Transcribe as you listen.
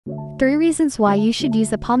3 reasons why you should use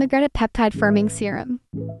the Pomegranate Peptide Firming Serum.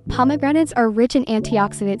 Pomegranates are rich in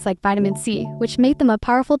antioxidants like vitamin C, which make them a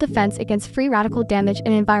powerful defense against free radical damage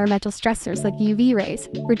and environmental stressors like UV rays,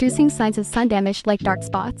 reducing signs of sun damage like dark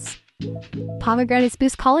spots. Pomegranates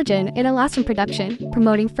boost collagen and elastin production,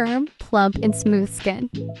 promoting firm, plump, and smooth skin.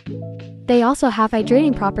 They also have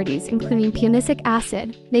hydrating properties, including pianisic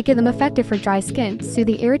acid, making them effective for dry skin,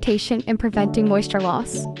 soothing irritation and preventing moisture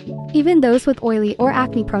loss. Even those with oily or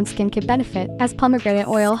acne-prone skin can benefit, as pomegranate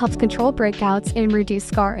oil helps control breakouts and reduce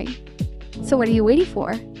scarring. So what are you waiting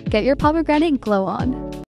for? Get your pomegranate glow on!